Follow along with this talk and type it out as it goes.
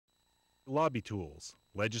Lobby Tools,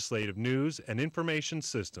 legislative news and information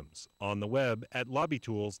systems, on the web at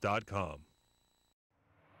lobbytools.com.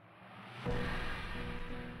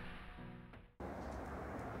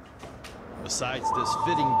 Besides this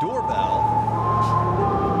fitting doorbell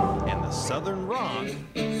and the Southern Rock,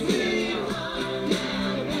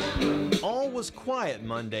 all was quiet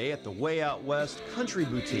Monday at the Way Out West Country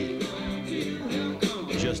Boutique.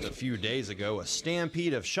 Just a few days ago, a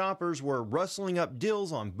stampede of shoppers were rustling up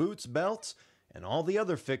deals on boots, belts, and all the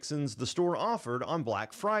other fixins the store offered on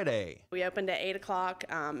Black Friday. We opened at 8 o'clock,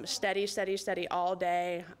 steady all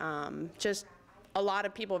day. Just a lot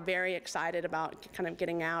of people very excited about kind of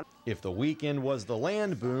getting out. If the weekend was the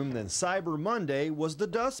land boom, then Cyber Monday was the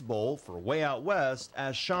Dust Bowl for Way Out West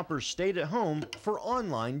as shoppers stayed at home for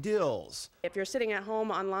online deals. If you're sitting at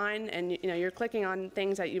home online and you're clicking on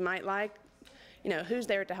things that you might like, who's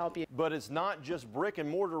there to help you? But it's not just brick and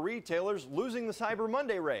mortar retailers losing the Cyber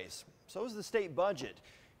Monday race. So is the state budget.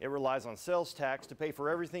 It relies on sales tax to pay for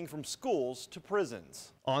everything from schools to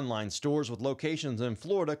prisons. Online stores with locations in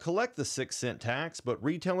Florida collect the 6-cent tax, but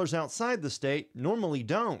retailers outside the state normally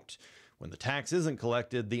don't. When the tax isn't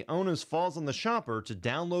collected, the onus falls on the shopper to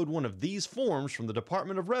download one of these forms from the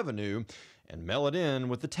Department of Revenue and mail it in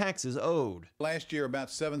with the taxes owed. Last year,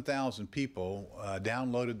 about 7,000 people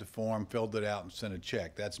downloaded the form, filled it out, and sent a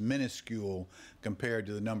check. That's minuscule compared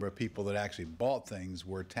to the number of people that actually bought things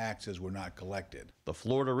where taxes were not collected. The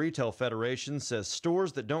Florida Retail Federation says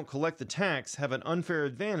stores that don't collect the tax have an unfair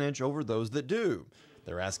advantage over those that do.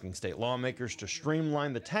 They're asking state lawmakers to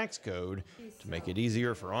streamline the tax code to make it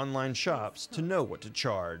easier for online shops to know what to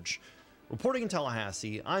charge. Reporting in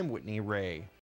Tallahassee, I'm Whitney Ray.